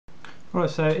Right,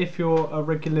 so if you're a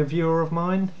regular viewer of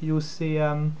mine, you'll see,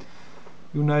 you'll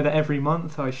know that every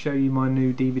month I show you my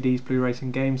new DVDs, Blu-rays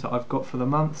and games that I've got for the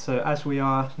month. So as we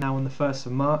are now on the 1st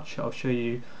of March, I'll show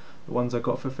you the ones I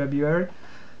got for February.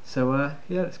 So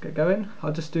yeah, let's get going.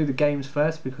 I'll just do the games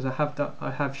first because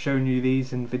I have shown you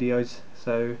these in videos,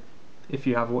 so if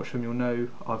you have watched them you'll know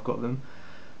I've got them.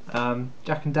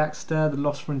 Jak and Daxter, The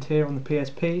Lost Frontier on the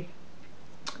PSP,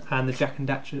 and the Jak and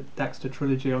Daxter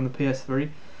trilogy on the PS3.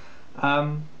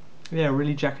 Yeah,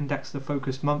 really Jak and Daxter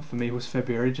focused month for me was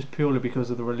February, just purely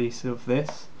because of the release of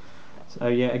this. So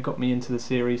yeah, it got me into the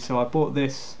series. So I bought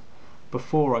this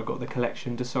before I got the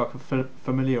collection, just so I could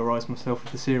familiarise myself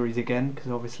with the series again,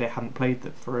 because obviously I hadn't played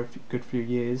it for a good few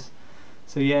years.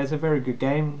 So yeah, it's a very good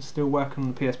game. Still working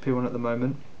on the PSP one at the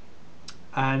moment,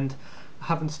 and I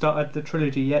haven't started the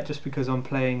trilogy yet, just because I'm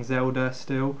playing Zelda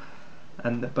still.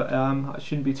 But it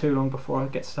shouldn't be too long before I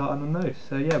get started on those.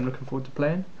 So yeah, I'm looking forward to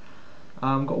playing.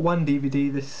 Got one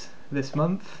DVD this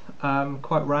month,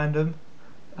 quite random,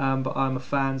 but I'm a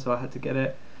fan, so I had to get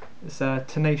it. It's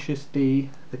Tenacious D,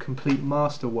 The Complete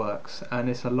Masterworks, and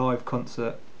it's a live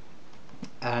concert,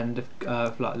 and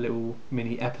like little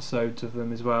mini episodes of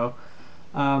them as well.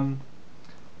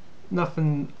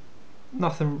 Nothing,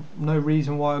 no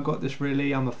reason why I got this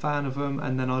really. I'm a fan of them,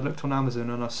 and then I looked on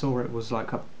Amazon and I saw it was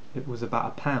it was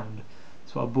about £1,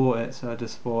 so I bought it. So I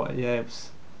just thought, yeah, it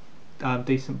was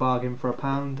decent bargain for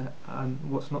 £1, and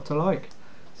what's not to like.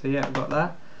 So yeah, I got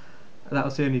that. That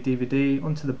was the only DVD.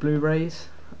 Onto the Blu-rays.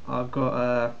 I've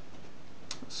got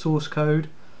Source Code.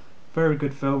 Very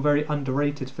good film, very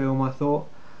underrated film, I thought.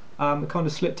 It kind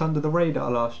of slipped under the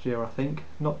radar last year, I think.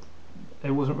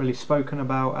 It wasn't really spoken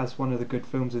about as one of the good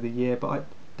films of the year, but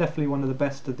definitely one of the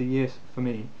best of the year for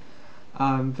me.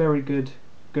 Very good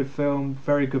film,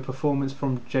 very good performance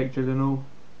from Jake Gyllenhaal.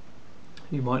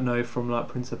 You might know from like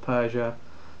Prince of Persia,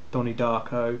 Donnie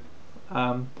Darko.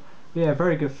 Yeah,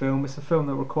 very good film. It's a film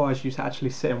that requires you to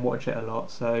actually sit and watch it a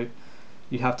lot, so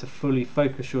you have to fully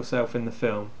focus yourself in the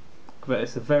film. But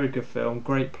it's a very good film,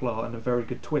 great plot, and a very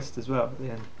good twist as well at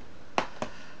the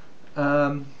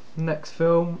end. Next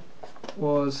film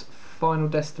was Final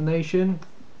Destination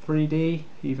 3D,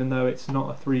 even though it's not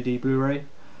a 3D Blu-ray.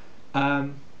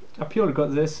 I purely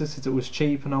got this because it was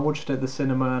cheap, and I watched it at the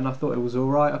cinema and I thought it was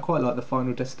alright. I quite like the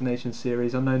Final Destination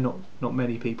series. I know not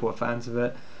many people are fans of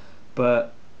it,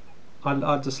 but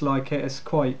I just like it. It's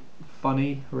quite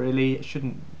funny, really. It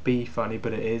shouldn't be funny,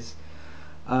 but it is.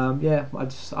 Yeah,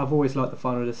 I've always liked the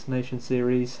Final Destination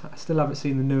series. I still haven't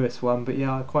seen the newest one, but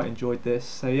yeah, I quite enjoyed this.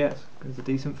 So yeah, it's a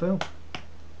decent film.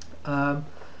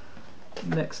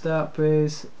 Next up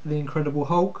is The Incredible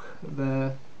Hulk,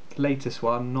 the latest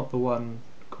one, not the one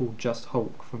called Just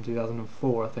Hulk from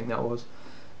 2004, I think that was.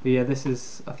 But yeah,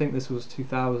 I think this was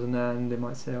 2000, and it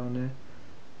might say on there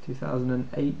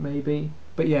 2008 maybe.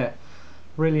 But yeah,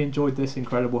 really enjoyed this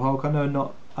Incredible Hulk. I know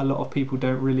not a lot of people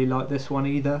don't really like this one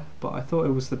either, but I thought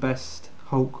it was the best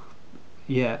Hulk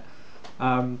yet.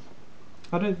 I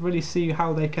don't really see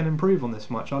how they can improve on this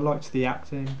much. I liked the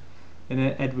acting in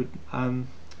it.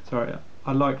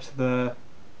 I liked the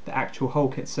actual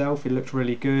Hulk itself. It looked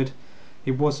really good.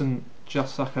 It wasn't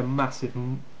just like a massive,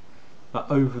 like,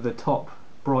 over the top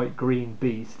bright green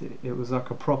beast. It was like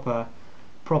a proper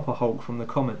Hulk from the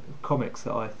comics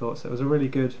that I thought. So it was a really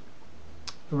good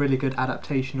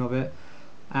adaptation of it,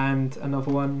 and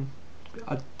another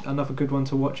good one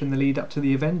to watch in the lead up to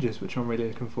the Avengers, which I'm really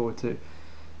looking forward to.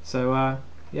 So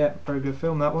yeah, very good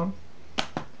film, that one.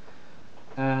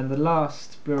 And the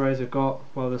last Blu-rays I've got,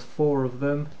 well, there's 4 of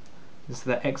them. Is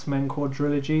the X-Men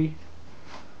quadrilogy.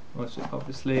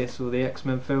 Obviously it's all the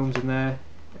X-Men films in there.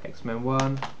 X-Men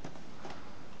 1,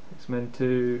 X-Men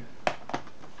 2,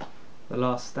 The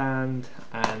Last Stand,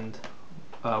 and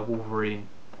Wolverine.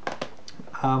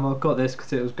 I've got this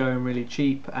because it was going really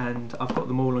cheap, and I've got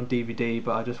them all on DVD,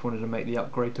 but I just wanted to make the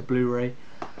upgrade to Blu-ray.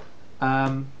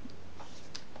 Yeah,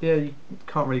 you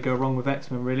can't really go wrong with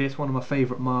X-Men, really. It's one of my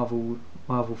favourite Marvel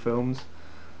films.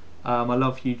 I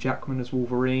love Hugh Jackman as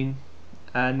Wolverine,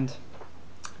 and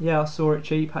yeah, I saw it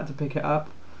cheap, had to pick it up.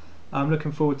 I'm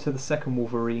looking forward to the second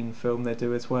Wolverine film they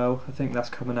do as well. I think that's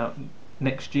coming out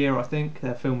next year. I think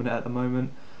they're filming it at the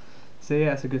moment. So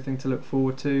yeah, it's a good thing to look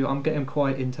forward to. I'm getting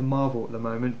quite into Marvel at the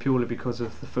moment, purely because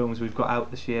of the films we've got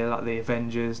out this year, like the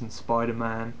Avengers and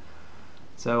Spider-Man.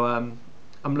 So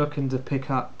I'm looking to pick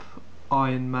up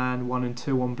Iron Man 1 and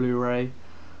 2 on Blu-ray,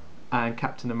 and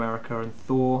Captain America and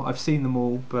Thor. I've seen them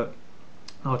all, but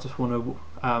I just want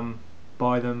to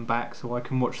buy them back so I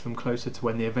can watch them closer to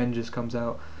when the Avengers comes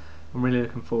out. I'm really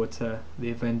looking forward to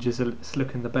the Avengers. It's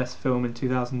looking the best film in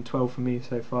 2012 for me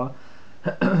so far.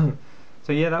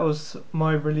 So yeah, that was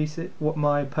my what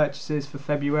my purchases for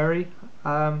February.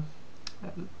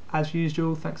 As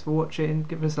usual, thanks for watching.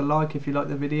 Give us a like if you like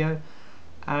the video,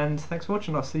 and thanks for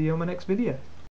watching. I'll see you on my next video.